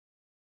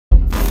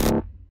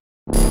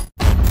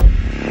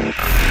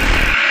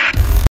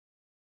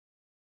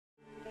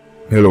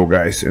Hello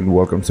guys and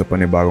welcome sa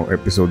panibagong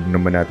episode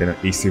naman natin ng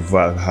Creed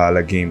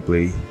Valhalla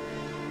gameplay.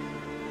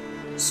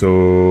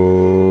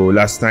 So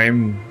last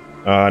time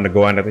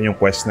nagawa natin yung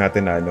quest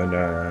natin na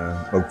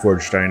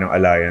mag-forge tayo ng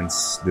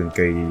alliance dun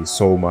kay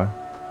Soma.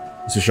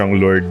 Isa siyang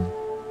lord.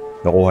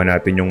 Nakuha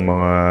natin yung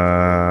mga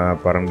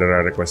parang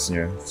nare-request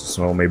niya.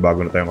 So may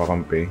bago na tayong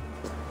kakampi.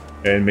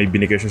 And may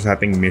binigay siya sa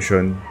ating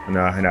mission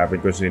na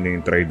hanapin ko sino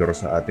yung trader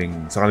sa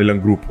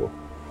kanilang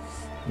grupo.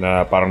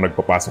 Na parang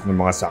nagpapasok ng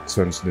mga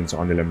Saxons din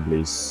sa kanilang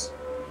place.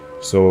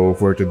 So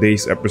for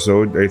today's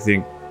episode, I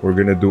think we're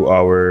gonna do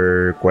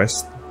our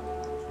quest.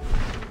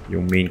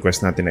 Yung main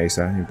quest natin na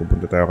isa, yung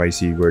pupunta tayo kay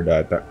Eivor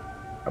data.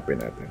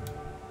 Upin natin.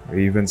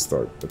 Raven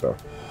start. Ito.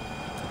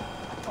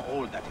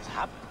 All that has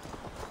happened.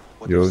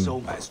 What if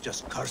Soma is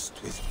just cursed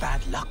with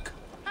bad luck?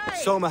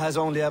 Hey! Soma has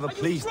only ever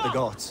pleased the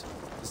gods.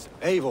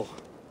 Eivor,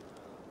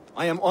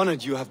 I am honored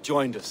you have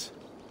joined us.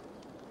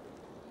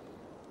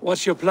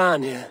 What's your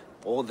plan here?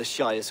 All the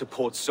Shire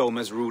support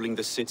Soma's ruling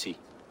the city.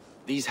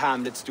 These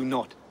hamlets do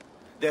not.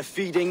 They're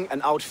feeding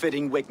and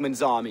outfitting Wigmund's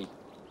army.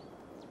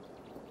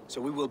 So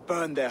we will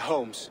burn their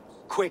homes,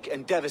 quick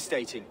and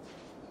devastating,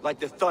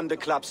 like the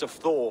thunderclaps of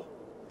Thor.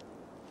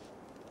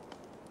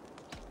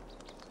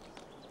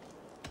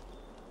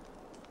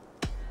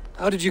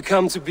 How did you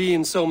come to be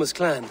in Soma's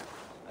clan?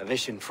 A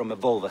vision from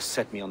Eivor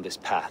set me on this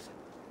path.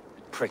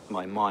 It pricked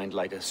my mind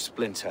like a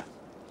splinter,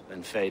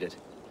 then faded.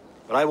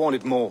 But I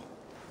wanted more.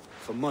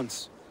 For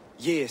months,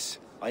 years,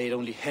 I ate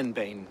only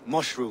henbane,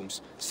 mushrooms,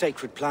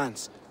 sacred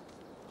plants,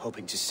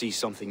 hoping to see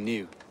something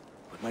new.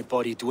 But my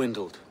body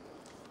dwindled.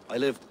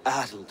 I lived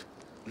addled,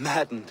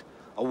 maddened,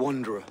 a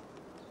wanderer,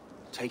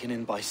 taken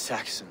in by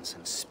Saxons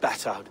and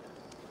spat out,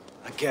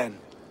 again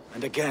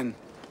and again,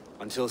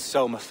 until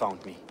Soma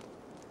found me,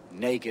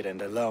 naked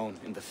and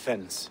alone in the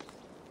fens.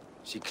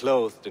 She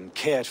clothed and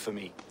cared for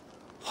me,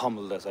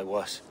 humbled as I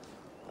was.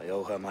 I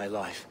owe her my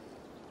life.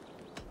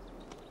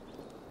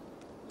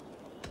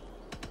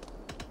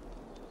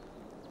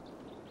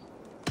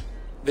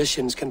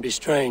 Visions can be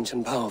strange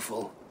and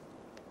powerful.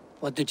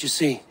 What did you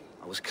see?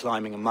 I was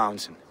climbing a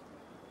mountain.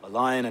 A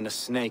lion and a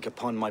snake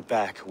upon my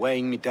back,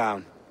 weighing me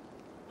down.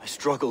 I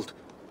struggled.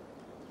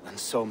 Then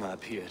Soma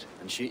appeared,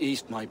 and she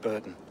eased my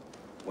burden.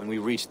 When we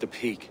reached the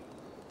peak,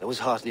 there was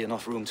hardly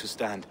enough room to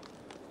stand.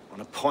 On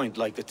a point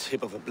like the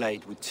tip of a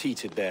blade, we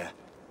teetered there,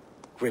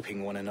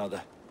 gripping one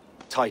another,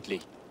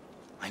 tightly.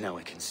 I know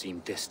it can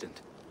seem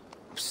distant,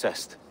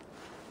 obsessed.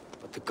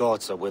 But the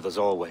gods are with us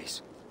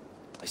always.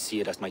 I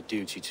see it as my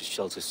duty to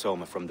shelter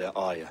Soma from their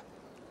ire.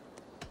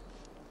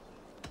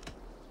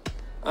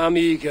 I'm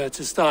eager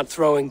to start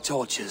throwing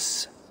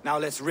torches. Now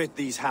let's rid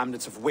these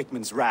hamlets of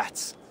Wigmund's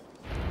rats.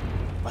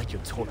 Like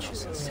your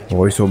torches.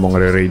 Okay, so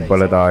mga raid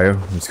pala tayo.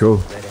 Let's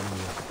go.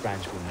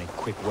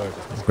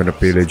 I'm gonna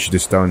pillage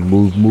this town.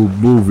 Move, move,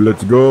 move.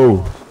 Let's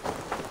go.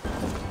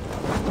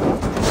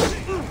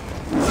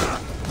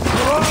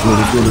 Let's go,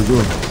 let's go, let's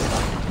go.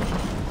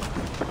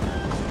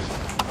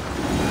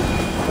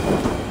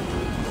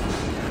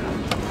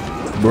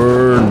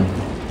 Burn.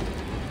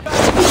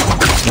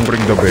 Don't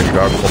ring the bell.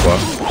 Gago ka ba?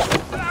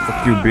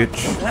 Fuck you,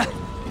 bitch.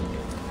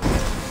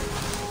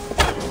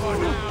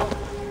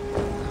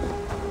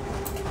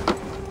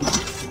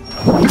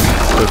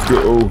 Let's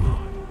go.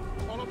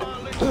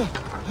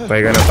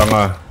 Tayo ka na,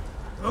 tanga.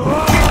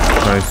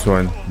 Nice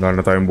one. Dahil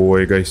na tayong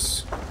buhay,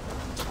 guys.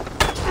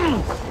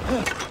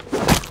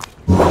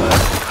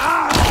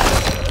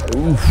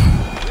 Oof.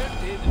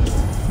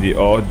 They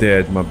all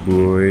dead, my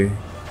boy.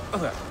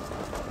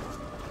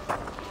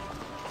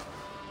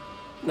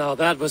 Now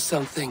that was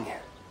something.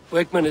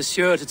 Wigmund is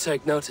sure to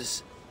take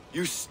notice.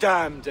 You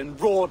stamped and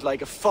roared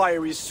like a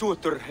fiery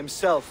Surtur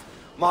himself,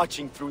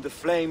 marching through the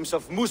flames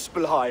of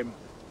Muspelheim.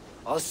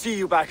 I'll see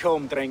you back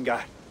home,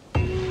 Drengar.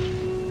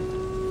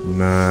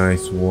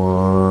 Nice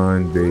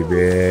one,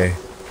 baby.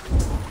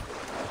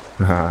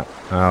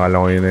 Akala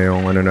ko yun na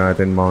yung ano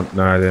natin, mount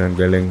natin. Ang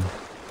galing.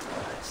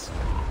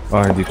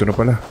 Ah, dito na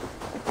pala.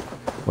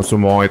 Mas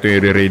sumukang ito yung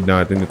i-raid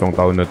natin itong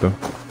taon na to.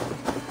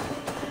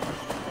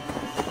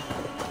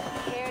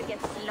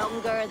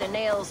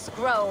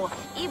 Grow,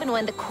 even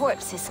when the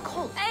corpse is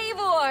cold.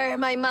 Eivor,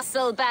 my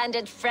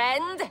muscle-banded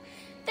friend!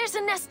 There's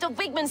a nest of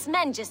Wigmund's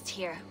men just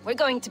here. We're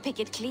going to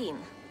pick it clean.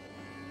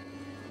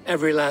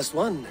 Every last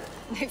one.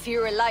 The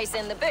fewer lies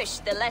in the bush,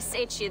 the less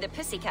itchy the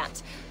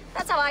pussycat.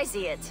 That's how I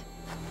see it.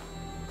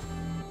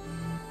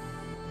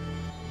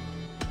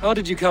 How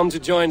did you come to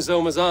join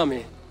Soma's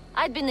army?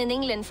 I'd been in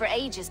England for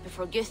ages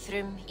before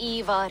Guthrum,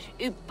 Eivor,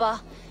 Ubba,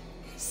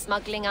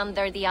 smuggling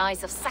under the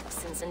eyes of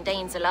Saxons and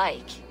Danes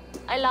alike.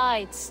 I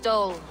lied,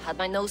 stole, had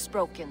my nose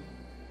broken.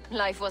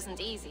 Life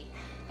wasn't easy,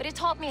 but it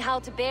taught me how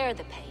to bear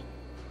the pain.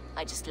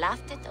 I just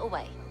laughed it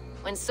away.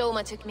 When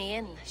Soma took me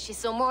in, she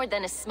saw more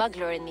than a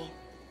smuggler in me.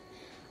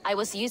 I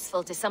was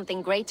useful to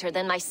something greater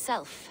than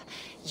myself.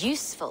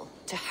 Useful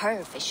to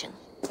her vision.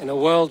 In a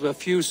world where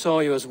few saw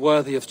you as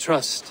worthy of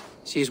trust,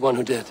 she's one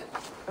who did.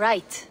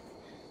 Right.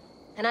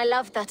 And I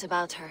love that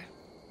about her.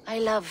 I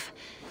love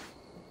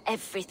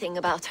everything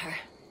about her.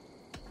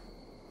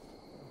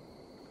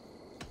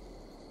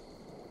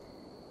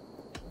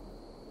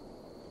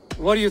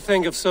 What do you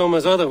think of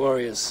Soma's other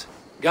warriors?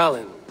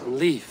 Galen and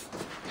Leaf?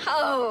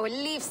 Oh,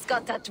 Leaf's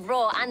got that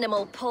raw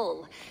animal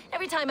pull.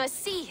 Every time I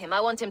see him,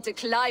 I want him to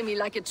climb me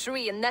like a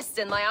tree and nest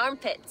in my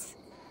armpits.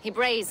 He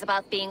brags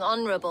about being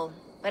honorable,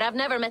 but I've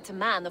never met a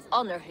man of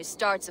honor who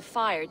starts a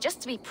fire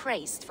just to be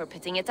praised for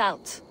putting it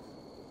out.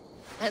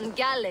 And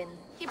Galen,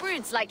 he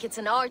broods like it's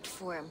an art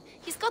form.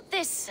 He's got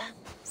this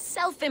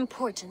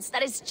self-importance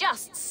that is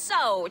just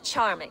so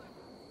charming.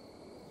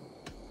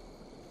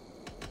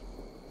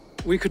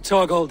 We could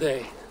talk all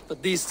day,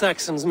 but these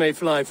Saxons may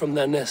fly from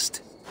their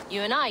nest.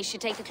 You and I should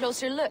take a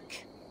closer look.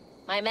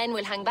 My men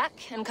will hang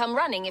back and come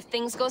running if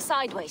things go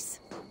sideways.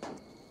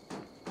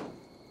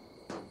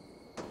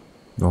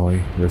 Okay,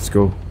 let's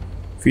go.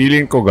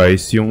 Feeling ko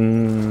guys,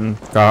 yung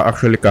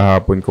actually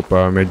kahapon ko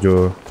pa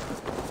medyo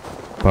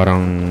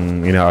parang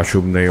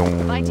ina-assume na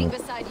yung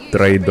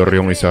trader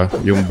yung isa,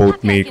 yung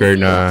boat maker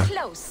na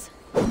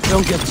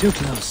Don't get too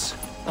close.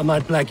 I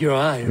might black your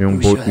eye. Yung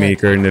boat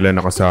maker nila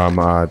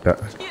nakasama ata.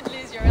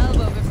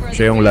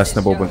 Siya yung last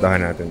na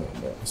pupuntahan natin.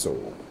 So,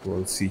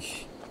 we'll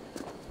see.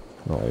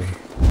 Okay.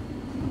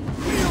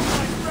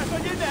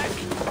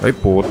 Ay,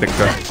 putek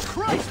ka.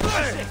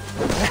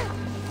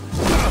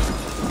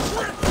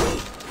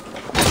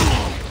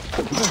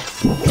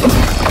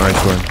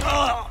 Nice one.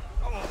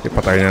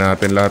 Ipatay na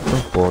natin lahat to.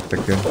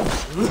 Putek yun.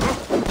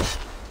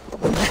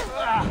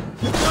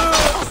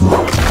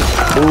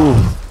 Ooh.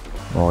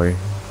 Okay.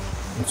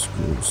 Let's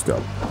go.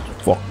 Stop.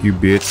 Fuck you,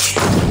 bitch.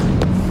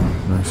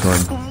 Nice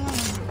one.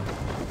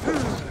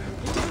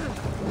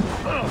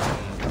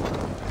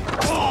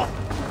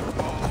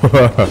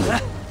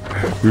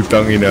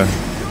 Utang ina.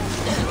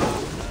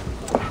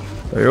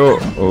 Ayo.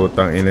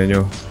 Utang ina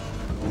nyo.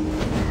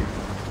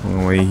 Mga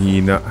may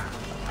hina.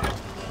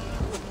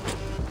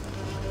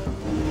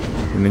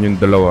 Yun yung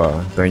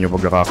dalawa. Tayo nyo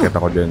pag nakakit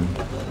ako din.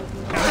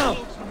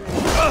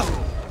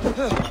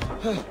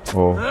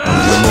 Oh,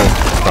 ano mo?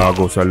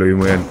 Tago, saloy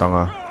mo yan,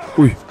 tanga.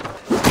 Uy!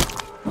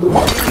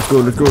 Let's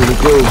go, let's go,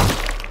 let's go!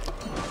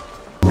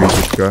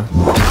 Visit ka.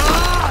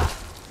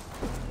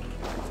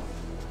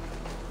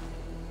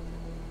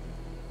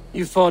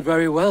 You fought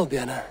very well,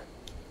 Bianna.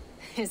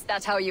 Is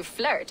that how you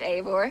flirt,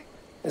 Eivor?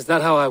 Is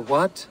that how I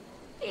what?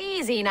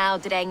 Easy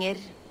now, Drengir.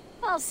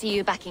 I'll see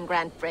you back in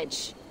Grand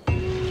Bridge.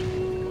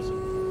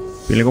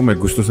 Feeling ko may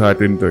gusto sa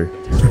atin to eh.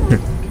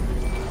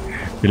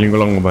 Feeling ko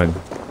lang naman.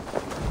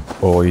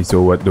 Okay, so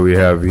what do we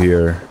have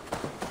here?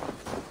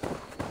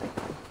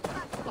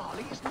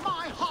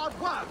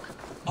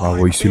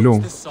 Away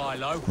silong.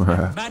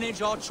 Manage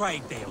our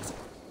trade deals.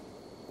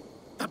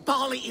 The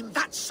barley in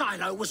that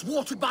silo was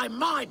watered by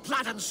my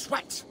blood and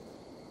sweat.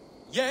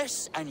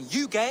 Yes, and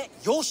you get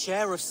your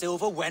share of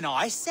silver when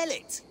I sell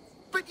it.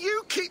 But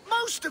you keep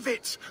most of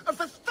it. Of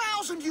the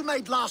 1,000 you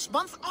made last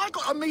month, I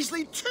got a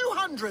measly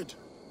 200.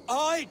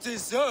 I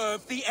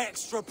deserve the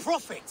extra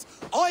profit.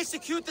 I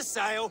secured the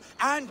sale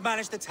and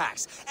managed the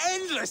tax.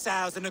 Endless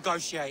hours of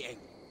negotiating.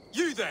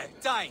 You there,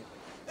 Dane.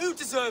 Who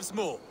deserves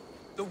more?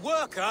 The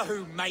worker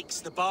who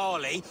makes the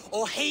barley,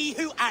 or he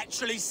who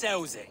actually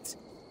sells it?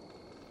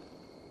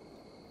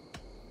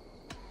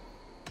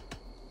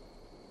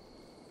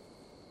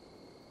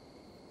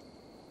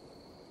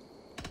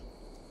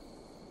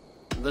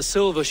 The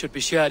silver should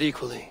be shared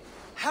equally.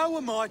 How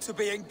am I to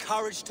be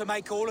encouraged to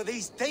make all of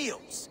these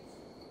deals?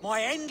 My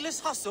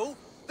endless hustle?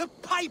 The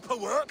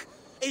paperwork?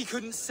 He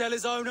couldn't sell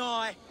his own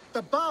eye.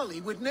 The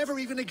barley would never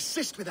even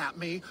exist without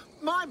me.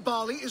 My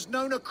barley is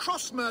known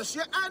across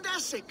Mercia and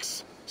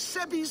Essex.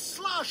 Sebi's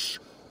slush.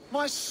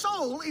 My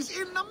soul is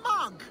in the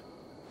mug.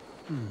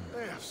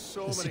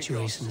 The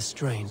situation is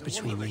strained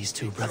between these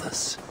two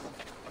brothers.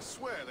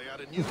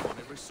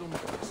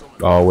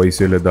 Away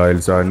sila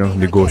dahil sa ano,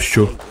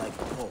 negosyo.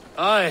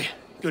 Aye,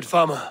 good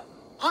farmer.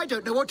 I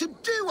don't know what to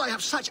do. I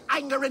have such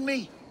anger in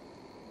me.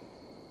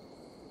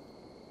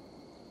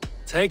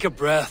 Take a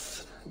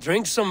breath,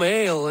 drink some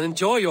ale, and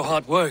enjoy your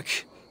hard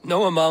work.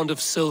 No amount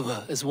of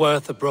silver is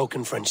worth a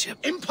broken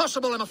friendship.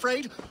 Impossible, I'm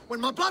afraid.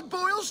 When my blood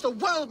boils, the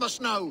world must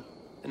know.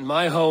 In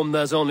my home,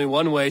 there's only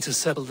one way to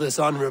settle this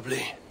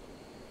honorably.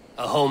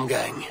 A home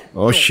gang.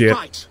 Oh shit.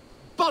 Right.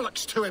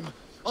 Bollocks to him.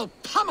 I'll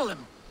pummel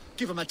him.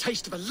 Give him a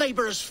taste of a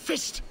labourer's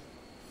fist.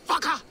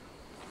 Fucker!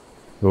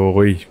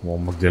 Okay,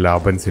 mukhang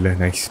maglalaban sila.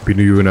 Nice,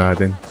 pinuyo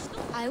natin.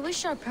 I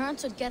wish our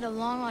parents would get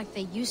along like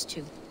they used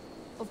to.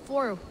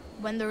 Before,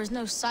 when there was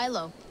no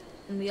silo,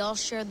 and we all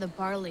shared the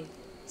barley.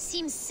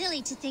 Seems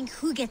silly to think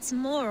who gets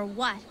more or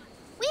what.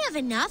 We have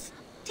enough.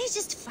 They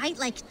just fight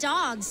like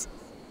dogs.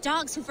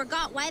 Dogs who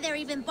forgot why they're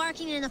even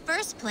barking in the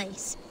first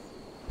place.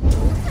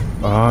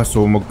 Ah,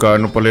 so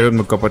magkaano pala yun?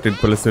 Magkapatid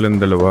pala silang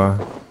dalawa.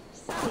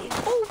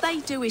 All they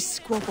do is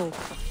squabble.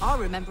 I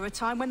remember a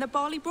time when the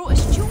barley brought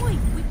us joy.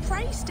 We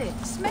praised it,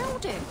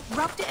 smelled it,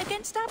 rubbed it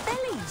against our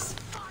bellies.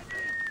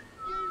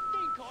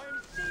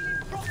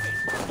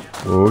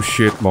 Oh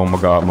shit,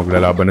 mukhang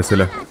maglalaban na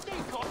sila.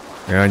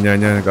 Yan.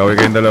 Nag-away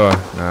kayong dalawa.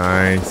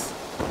 Nice.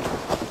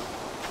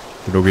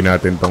 Tulugin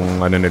natin tong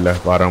ano nila.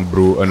 Parang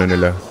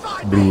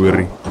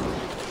brewery.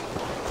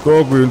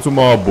 Gago yun,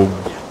 sumabog.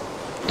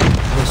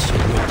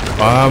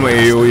 Ah,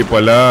 may AOE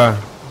pala.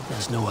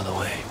 There's no other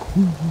way.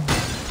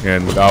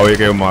 Yan, mag-away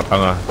kayo mga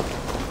tanga.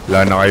 Wala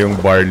na kayong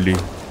barley.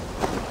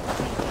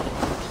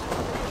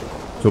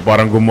 So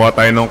parang gumawa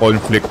tayo ng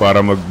conflict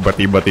para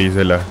magbati-bati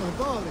sila.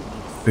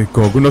 Eh,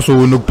 gago,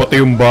 nasunog pati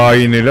yung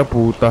bahay nila,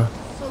 puta.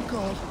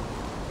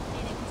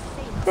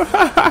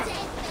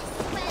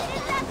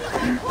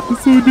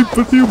 Nasunog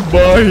pati yung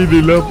bahay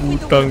nila,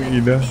 putang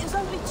ina.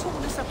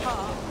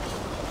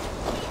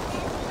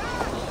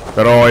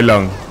 Pero okay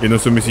lang, yun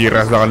ang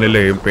sumisira sa kanila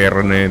yung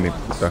pera na yun,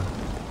 puta.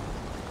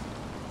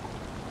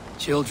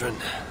 Children,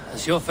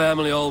 has your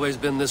family always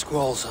been this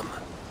quarrelsome?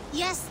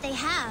 Yes, they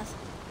have.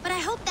 But I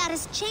hope that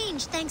has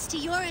changed thanks to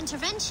your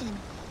intervention.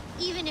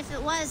 Even if it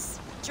was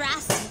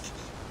drastic.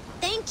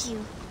 Thank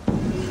you.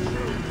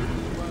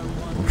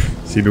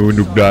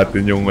 Sinunog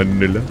natin yung ano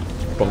nila,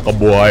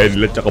 pangkabuhayan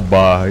nila tsaka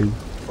bahay.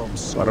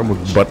 Para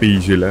magbati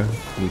sila.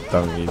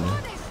 Putang ina.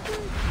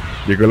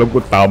 Di ko alam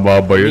kung tama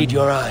ba yun. Need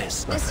your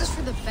eyes. This is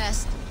for the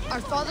best. Our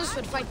fathers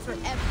would fight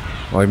forever.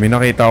 Okay, may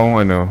nakita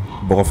akong ano,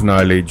 Book of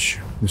Knowledge.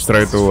 Let's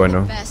try to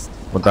ano,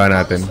 puntahan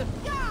natin.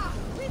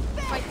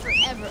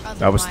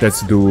 Tapos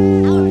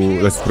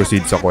let's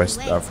proceed sa quest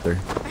after.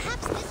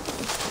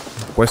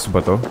 Quest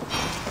ba to?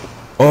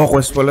 Oh,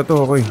 quest pala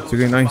to. Okay,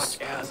 sige,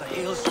 nice.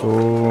 So,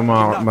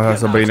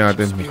 masasabay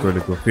natin.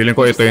 Feeling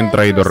ko ito yung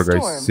Tridor,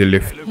 guys. Si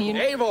Lift.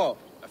 Eivor,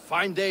 a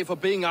fine day for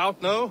being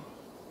out, no?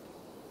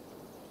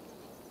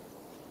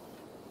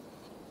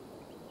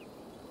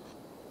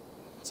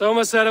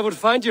 Soma said I would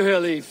find you here,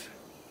 Leaf.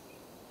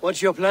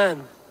 What's your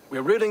plan?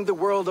 We're ridding the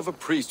world of a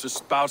priest who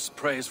spouts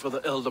praise for the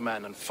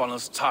Elderman and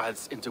funnels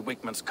tithes into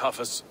Wickman's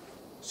coffers.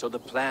 So the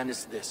plan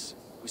is this.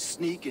 We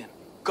sneak in,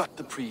 gut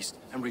the priest,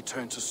 and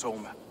return to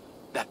Soma.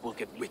 That will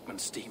get Wickman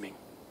steaming.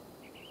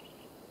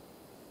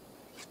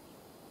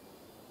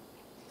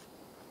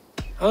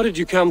 How did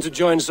you come to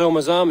join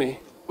Soma's army?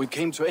 We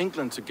came to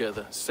England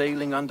together,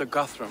 sailing under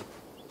Guthrum.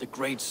 The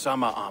great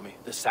summer army,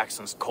 the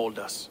Saxons called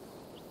us.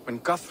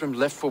 When Guthrum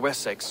left for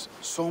Wessex,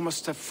 Soma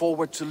stepped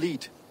forward to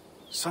lead.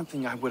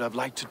 Something I would have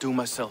liked to do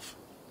myself.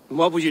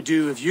 What would you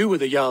do if you were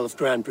the Jarl of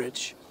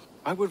Grandbridge?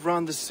 I would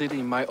run the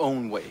city my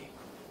own way.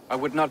 I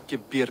would not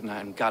give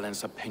Birna and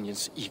Galen's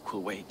opinions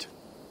equal weight.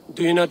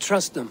 Do you not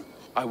trust them?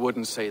 I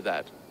wouldn't say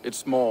that.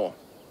 It's more.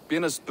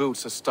 Birna's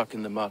boots are stuck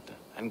in the mud,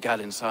 and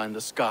Galen's are in the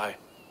sky.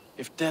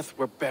 If death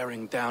were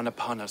bearing down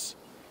upon us,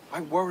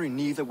 I worry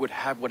neither would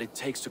have what it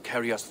takes to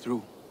carry us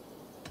through.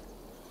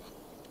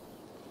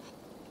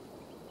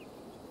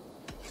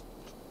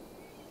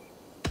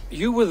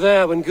 You were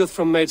there when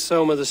Guthrum made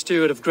Soma the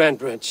steward of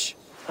Grandbridge.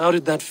 How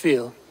did that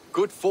feel?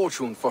 Good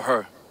fortune for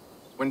her.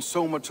 When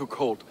Soma took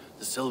hold,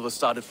 the silver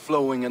started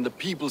flowing and the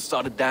people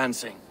started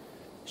dancing.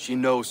 She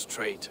knows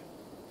trade.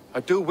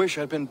 I do wish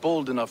I'd been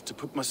bold enough to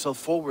put myself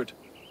forward,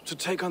 to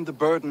take on the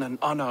burden and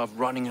honor of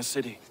running a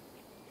city.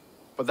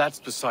 But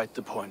that's beside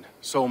the point.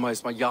 Soma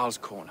is my Jarl's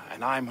corner,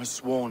 and I'm her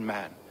sworn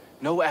man.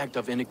 No act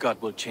of any god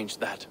will change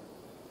that.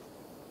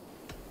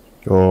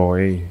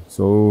 Okay,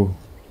 so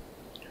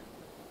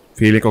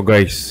feeling ko,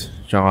 guys,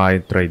 siya nga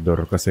yung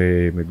Tridor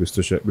kasi may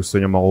gusto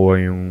niya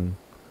makuha yung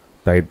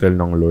title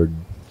ng Lord.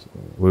 So,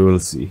 we will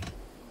see.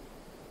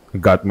 I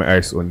got my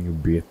eyes on you,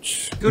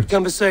 bitch. Good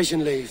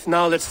conversation, Leif.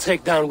 Now let's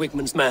take down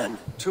Wickman's man.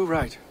 Too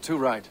right,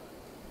 too right.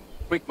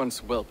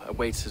 Wickman's whelp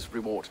awaits his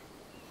reward.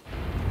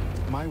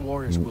 My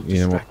warriors will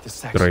distract the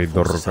Saxon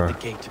forces at the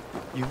gate.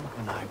 You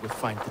and I will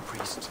find the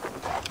priest.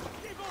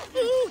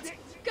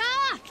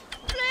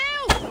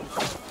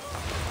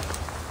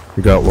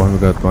 We got one.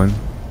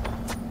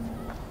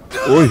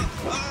 Uy!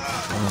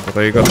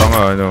 Patay ka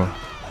tanga, ano?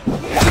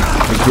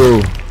 Let's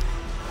go!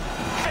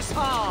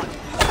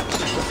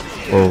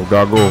 Oh,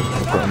 gago.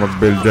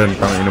 Mag-build dyan,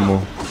 tangina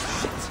mo.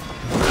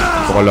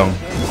 Ito ka lang.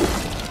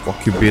 Fuck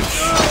you,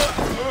 bitch.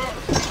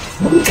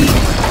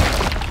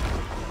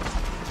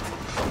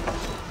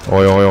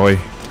 Okay.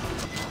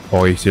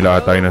 Okay, sila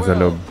ata yung nasa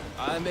loob.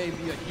 I may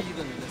be a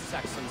heathen in the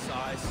Saxon's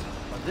eyes,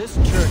 but this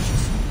church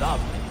is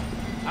lovely.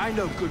 I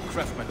know good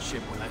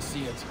craftsmanship when I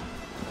see it.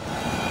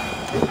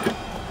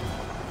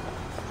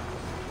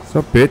 What's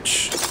up,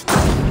 bitch?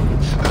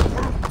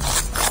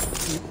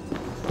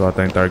 Ito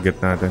ata yung target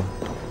natin.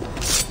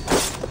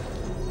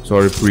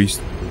 Sorry,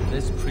 priest.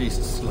 This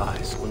priest's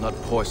lies will not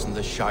poison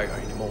the Shire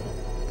anymore.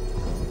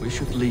 We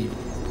should leave.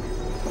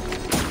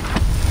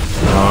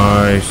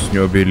 Nice,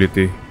 new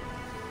ability.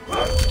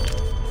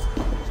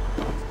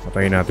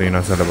 Patayin natin yung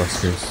nasa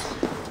labas, guys.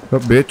 What's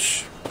up,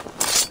 bitch?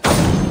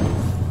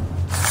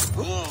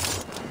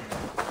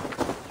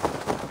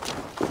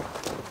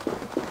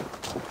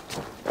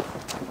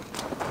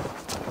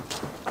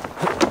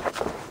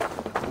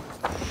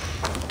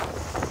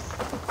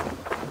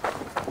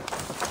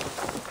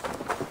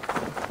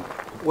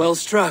 Well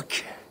struck.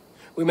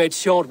 We made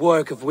short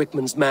work of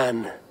Wickman's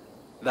man.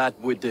 That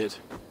we did.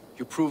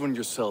 You've proven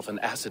yourself an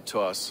asset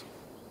to us.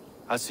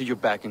 I'll see you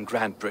back in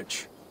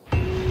Grandbridge.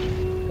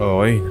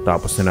 Okay,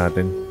 tapos na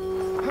natin.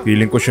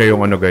 Feeling ko siya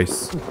yung ano,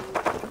 guys.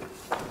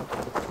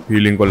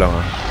 Feeling ko lang,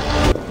 ah.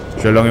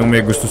 Siya lang yung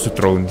may gusto sa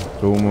throne.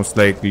 So most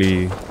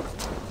likely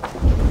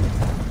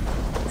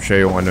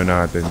siya yung ano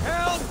natin.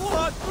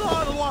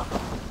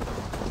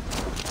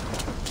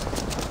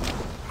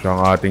 Siya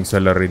ang ating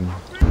salarin.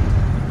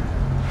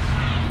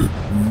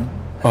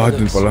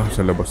 Dun pala. Sa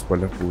labas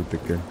pala.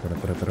 Putik yan.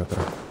 Tara.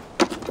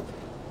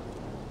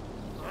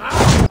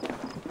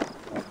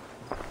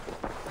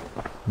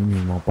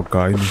 Yung mga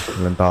pagkain.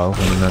 Walang tao.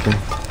 Kunin natin.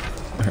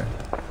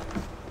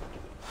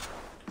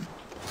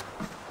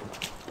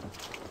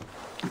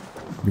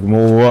 Hindi ko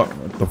makuha.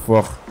 What the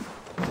fuck?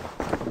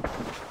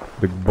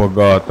 Bigbag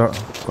ata.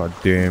 God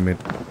damn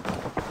it.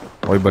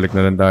 Okay, balik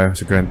na lang tayo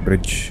sa Grand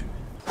Bridge.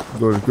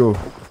 Let's go.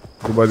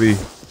 Everybody.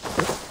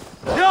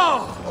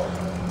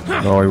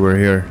 Okay,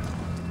 we're here.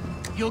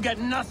 You'll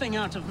get nothing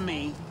out of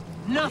me.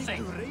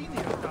 Nothing.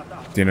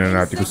 Tingnan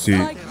natin ko si...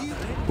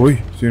 Uy,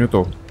 sino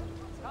to?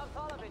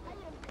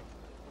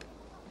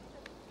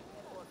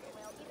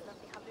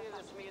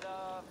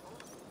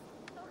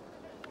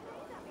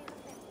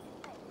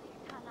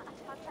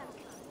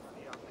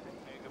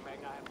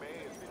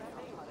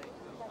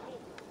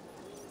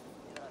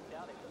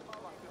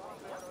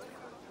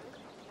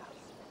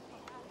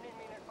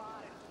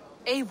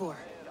 Eivor,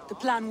 the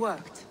plan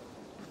worked.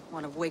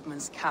 One of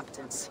Wigman's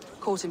captains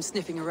caught him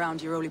sniffing around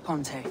Euroli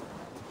Ponte.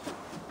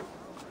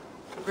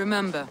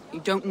 Remember, you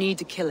don't need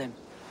to kill him.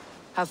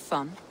 Have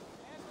fun.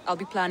 I'll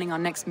be planning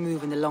our next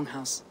move in the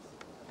Longhouse.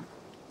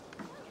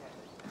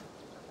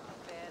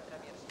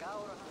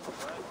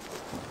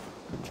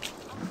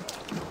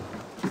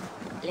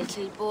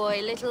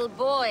 Little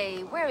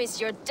boy, where is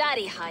your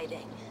daddy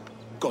hiding?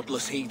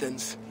 Godless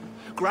heathens.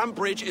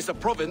 Grandbridge is a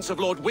province of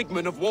Lord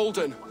Wigman of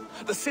Walden.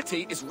 The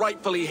city is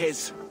rightfully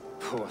his.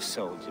 Poor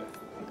soldier.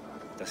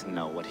 Doesn't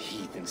know what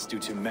heathens do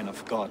to men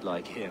of God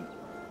like him.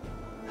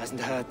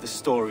 Hasn't heard the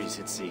stories,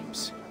 it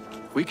seems.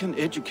 We can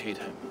educate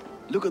him.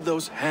 Look at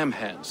those ham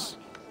hands.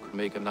 Could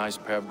make a nice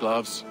pair of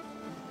gloves.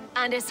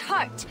 And his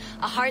heart.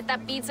 A heart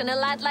that beats in a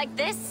lad like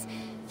this?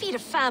 Feed a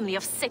family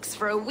of 6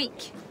 for a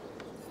week.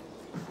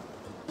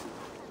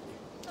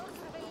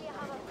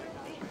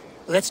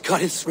 Let's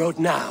cut his throat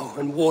now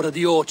and water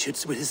the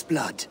orchards with his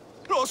blood.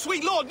 Oh,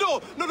 sweet lord,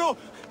 no!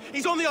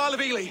 He's on the Isle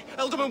of Ely,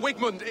 Ealdorman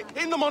Wigmund,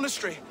 in the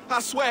monastery,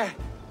 I swear.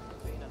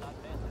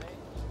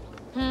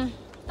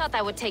 Thought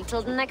that would take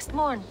till the next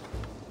morn.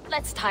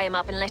 Let's tie him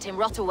up and let him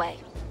rot away.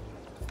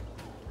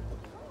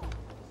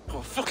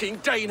 Oh,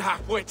 fucking Dane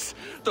halfwits!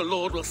 The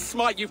Lord will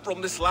smite you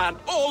from this land,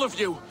 all of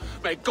you!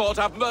 May God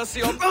have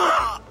mercy on...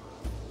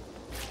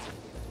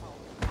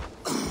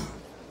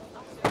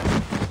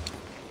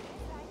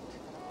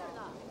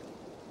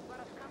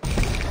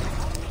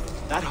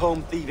 That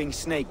home-thieving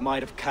snake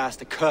might have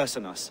cast a curse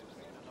on us.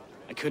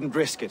 I couldn't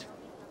risk it.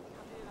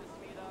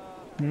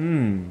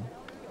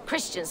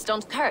 Christians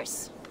don't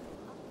curse.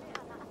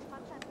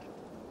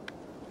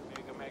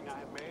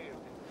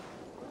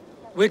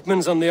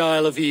 Wigman's on the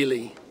Isle of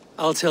Ely.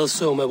 I'll tell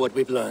Soma what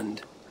we've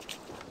learned.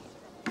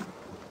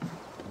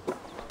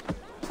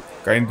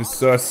 Kinda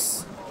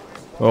sus.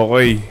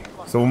 Okay.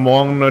 So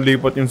mukhang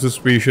nalipat yung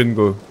suspicion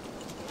ko.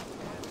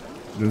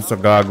 Dun sa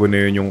gago na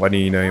yun yung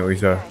kanina, yung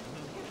isa.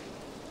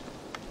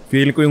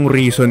 Feel ko yung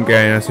reason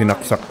kaya niya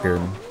sinaksak yun.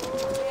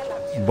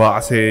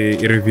 Ba kasi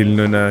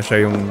i-reveal na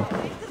siya yung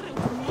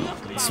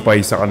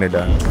spy sa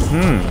kanila.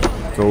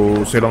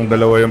 So silang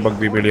dalawa yung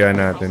pagpipilian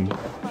natin.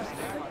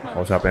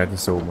 Kausapin natin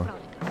Soma.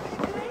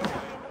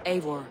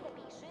 Eivor,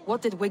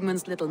 what did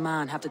Wigman's little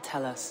man have to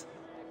tell us?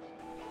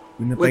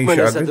 Wigman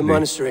is at the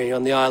monastery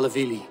on the Isle of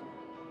Ely.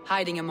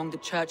 Hiding among the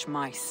church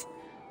mice.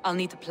 I'll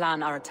need to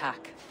plan our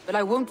attack. But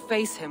I won't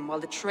face him while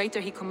the traitor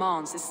he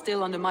commands is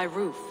still under my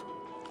roof.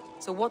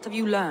 So what have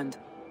you learned?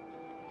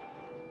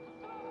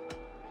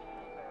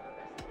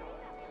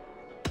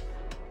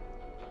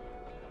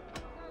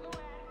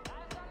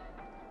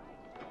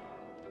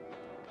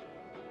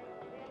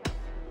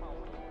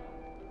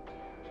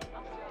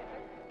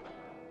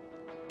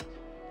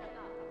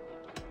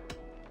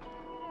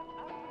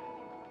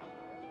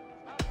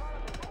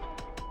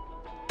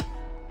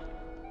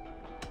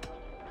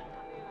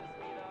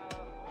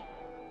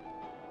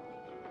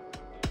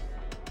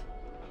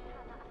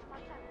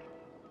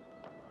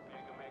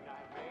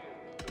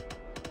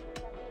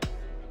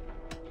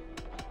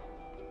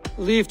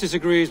 Leaf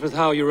disagrees with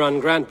how you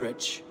run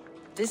Grandbridge.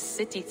 This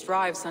city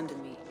thrives under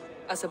me,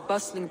 as a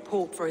bustling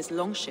port for his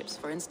longships,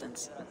 for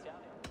instance.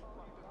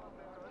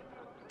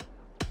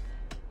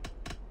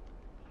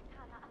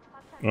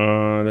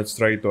 Let's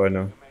try to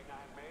ano.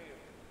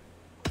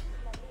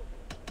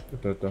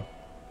 Ito.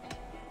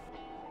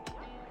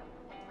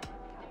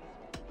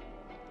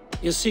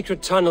 Your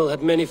secret tunnel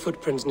had many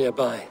footprints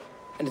nearby,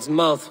 and its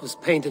mouth was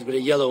painted with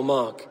a yellow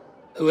mark.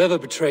 Whoever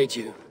betrayed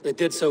you, they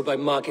did so by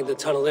marking the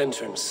tunnel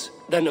entrance,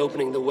 then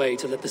opening the way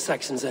to let the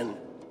Saxons in.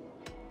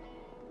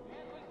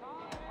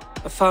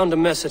 I found a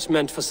message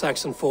meant for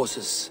Saxon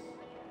forces.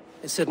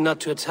 It said not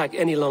to attack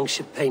any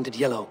longship painted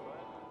yellow.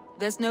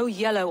 There's no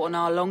yellow on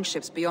our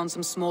longships beyond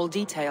some small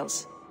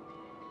details.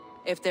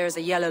 If there's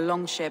a yellow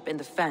longship in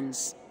the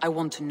fens, I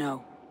want to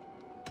know.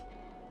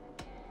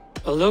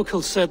 A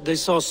local said they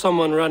saw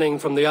someone running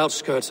from the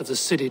outskirts of the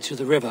city to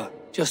the river,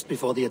 just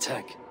before the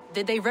attack.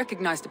 Did they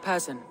recognize the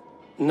person?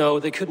 No,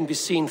 they couldn't be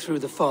seen through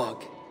the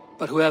fog.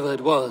 But whoever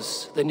it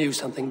was, they knew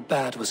something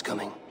bad was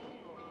coming.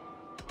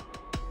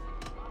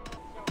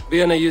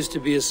 Vienna used to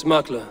be a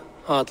smuggler,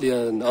 hardly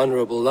an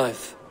honorable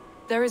life.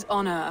 There is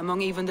honor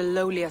among even the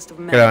lowliest of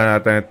men.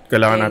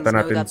 Kailangan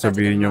natin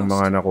sabihin yung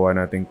mga nakuha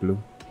nating clue.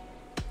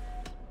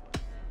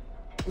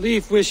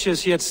 Leif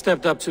wishes he had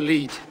stepped up to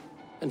lead,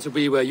 and to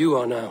be where you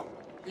are now.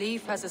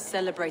 Leif has a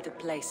celebrated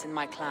place in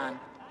my clan.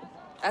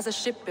 As a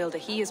shipbuilder,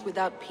 he is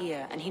without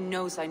peer, and he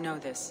knows I know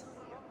this.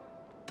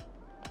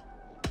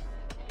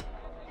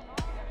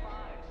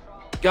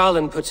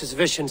 Garland puts his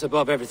visions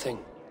above everything,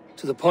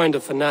 to the point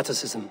of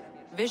fanaticism.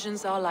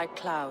 Visions are like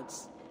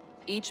clouds.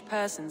 Each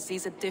person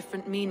sees a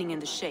different meaning in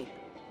the shape,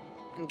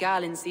 and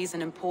Garland sees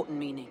an important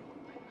meaning.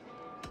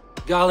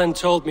 Garland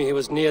told me he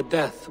was near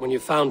death when you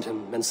found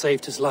him and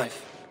saved his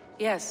life.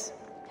 Yes,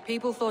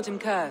 people thought him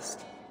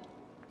cursed.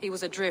 He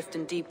was adrift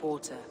in deep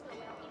water.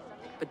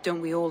 But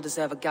don't we all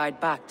deserve a guide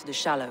back to the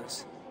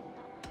shallows?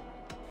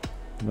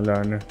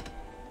 Wala na.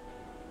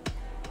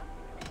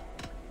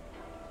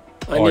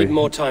 I need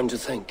more time to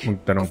think.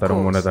 Magtanong-tanong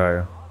muna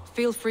tayo.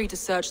 Feel free to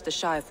search the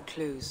Shire for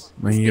clues.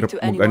 Mahirap Speak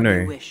to anyone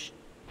you wish.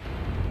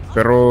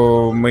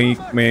 Pero may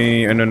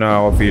ano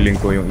na ako, feeling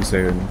ko yung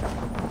isa yun.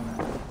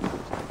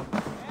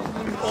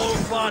 All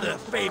Father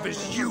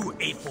favors you,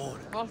 Eivor.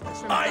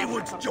 I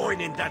would join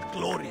in that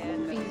glory.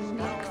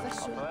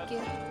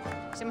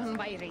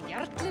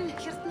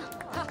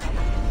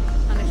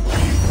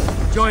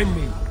 Join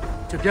me.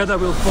 Together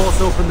we'll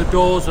force open the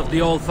doors of the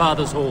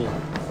All-Father's Hall.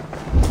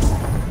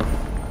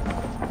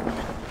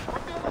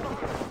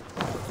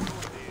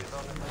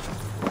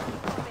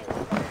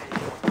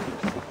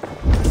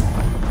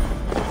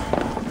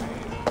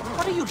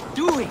 What are you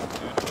doing?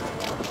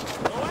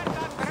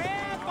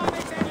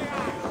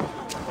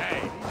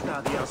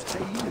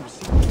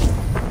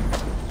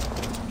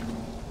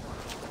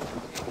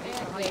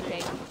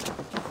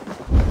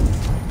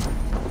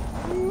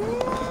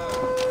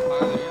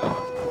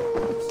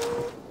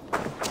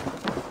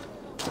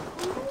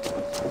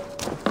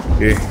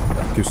 Okay,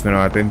 accuse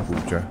na natin,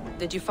 pucha.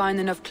 Did you find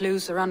enough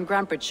clues around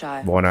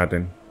Grantbridgeshire? Buka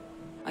natin.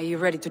 Are you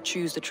ready to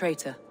choose the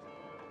traitor?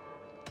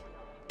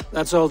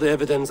 That's all the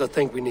evidence I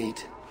think we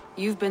need.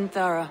 You've been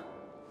thorough.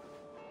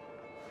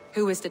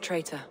 Who is the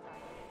traitor?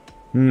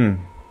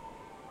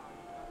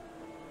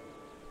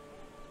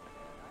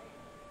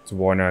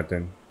 Subukan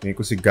natin. Tingin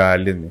ko si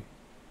Galen eh.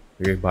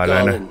 Okay,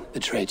 bahala na. Garland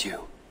betrayed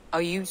you.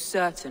 Are you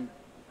certain?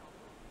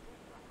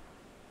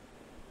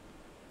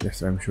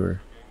 Yes, I'm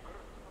sure.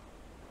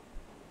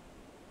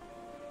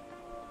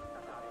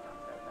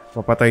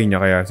 Papatayin niya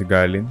kaya si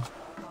Galen?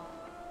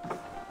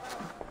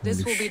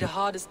 This will be the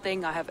hardest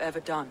thing I have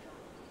ever done.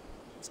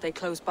 Stay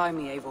close by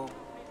me, Eivor.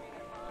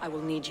 I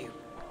will need you.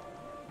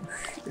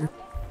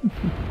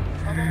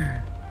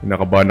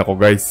 Nakabahan ako,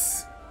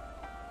 guys.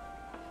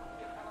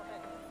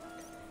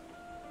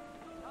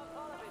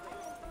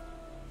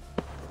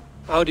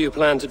 How do you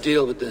plan to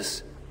deal with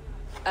this?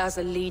 As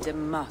a leader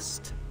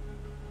must.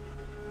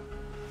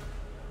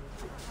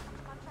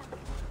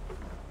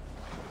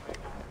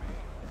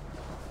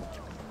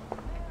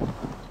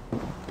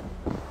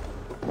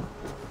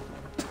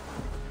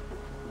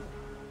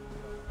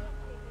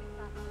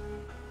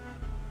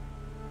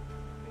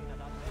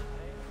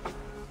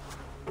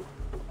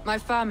 My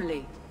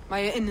family,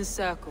 my inner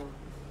circle.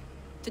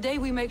 Today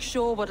we make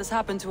sure what has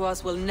happened to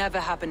us will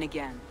never happen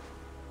again.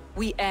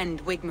 We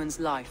end Wigmund's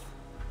life.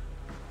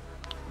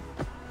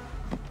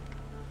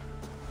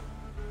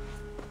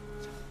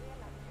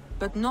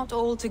 But not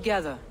all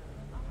together.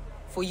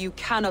 For you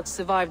cannot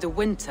survive the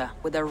winter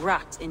with a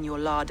rat in your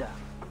larder.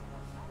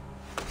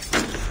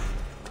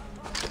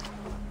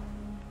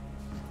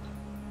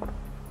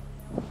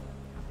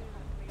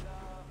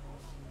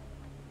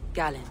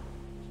 Galen.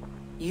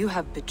 You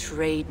have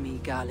betrayed me,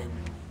 Galen.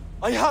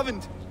 I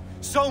haven't!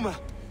 Soma,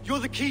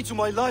 you're the key to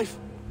my life.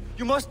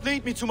 You must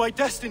lead me to my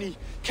destiny.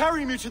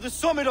 Carry me to the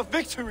summit of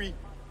victory.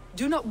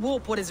 Do not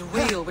warp what is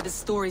real with the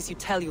stories you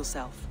tell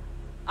yourself.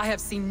 I have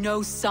seen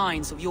no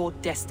signs of your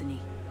destiny.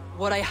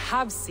 What I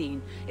have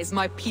seen is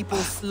my people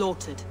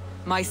slaughtered,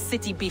 my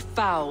city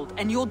befouled,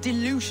 and your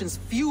delusions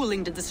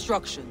fueling the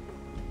destruction.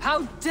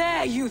 How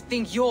dare you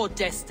think your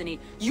destiny,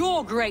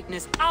 your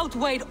greatness,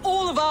 outweighed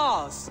all of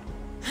ours?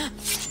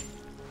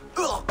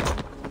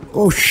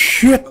 Oh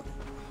shit!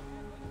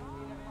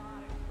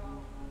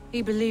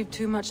 He believed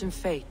too much in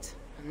fate,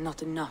 and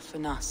not enough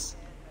in us.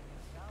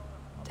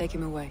 Take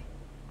him away.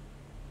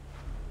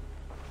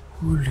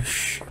 Holy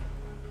shit.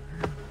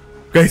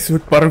 Guys,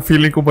 parang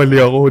feeling ko mali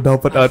ako.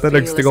 Dapat ata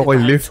nag-stick ako kay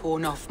Lift.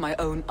 Torn off my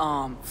own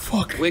arm.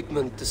 Fuck.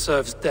 Wigmund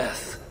deserves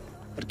death,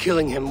 but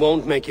killing him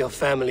won't make your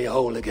family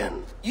whole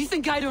again. You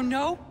think I don't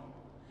know?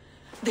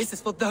 This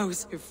is for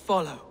those who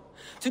follow.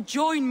 To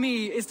join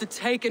me is to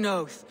take an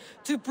oath.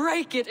 To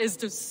break it is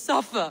to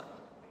suffer.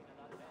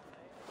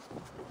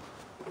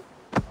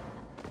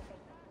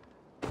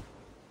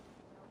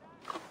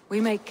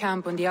 We make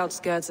camp on the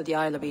outskirts of the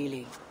Isle of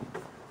Ely.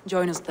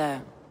 Join us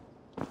there.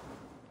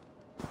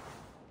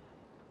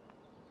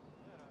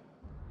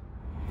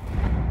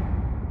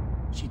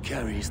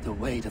 carries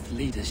the weight of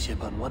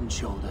leadership on one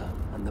shoulder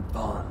and the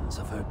bonds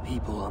of her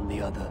people on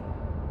the other.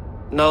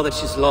 Now that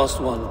she's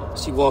lost one,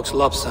 she walks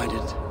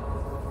lopsided.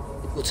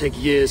 It will take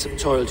years of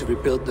toil to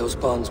rebuild those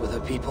bonds with her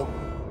people.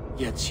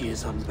 Yet she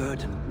is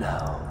unburdened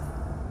now.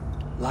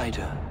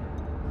 Lighter.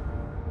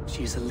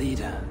 She's a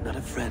leader, not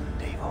a friend,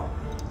 Eivor.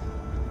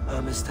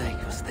 Her mistake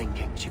was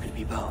thinking she could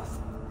be both.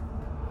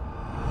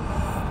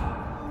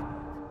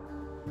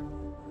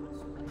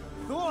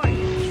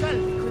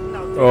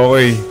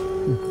 Okay.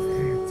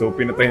 So,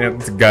 pinatay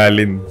natin si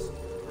Galin.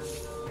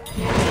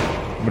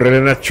 Really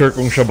not sure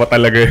kung siya ba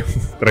talaga yung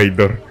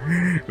traitor.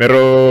 Pero,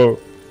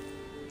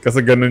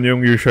 kasi ganun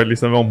yung usually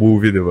sa mga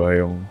movie, diba?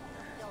 Yung,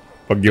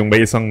 pag yung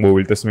may isang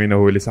mole, tapos may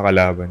nahuli sa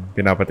kalaban,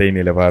 pinapatay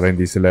nila para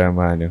hindi sila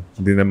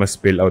hindi na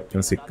ma-spill out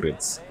yung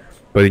secrets.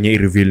 Pwede niya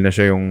i-reveal na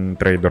siya yung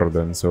traitor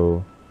doon.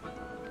 So,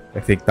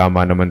 I think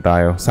tama naman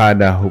tayo.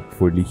 Sana,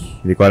 hopefully.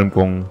 Hindi ko alam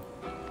kung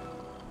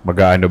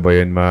mag-aano ba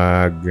yun,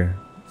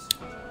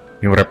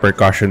 yung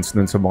repercussions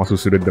nun sa mga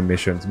susunod na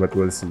missions, but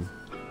we'll see.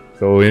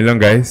 So, yun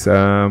lang guys.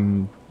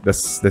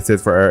 That's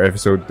it for our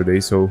episode today.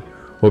 So,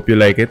 hope you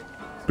like it.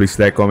 Please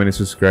like, comment, and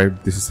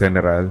subscribe. This is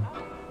General.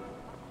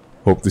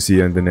 Hope to see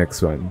you on the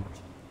next one.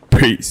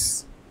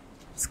 Peace.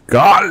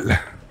 Skull!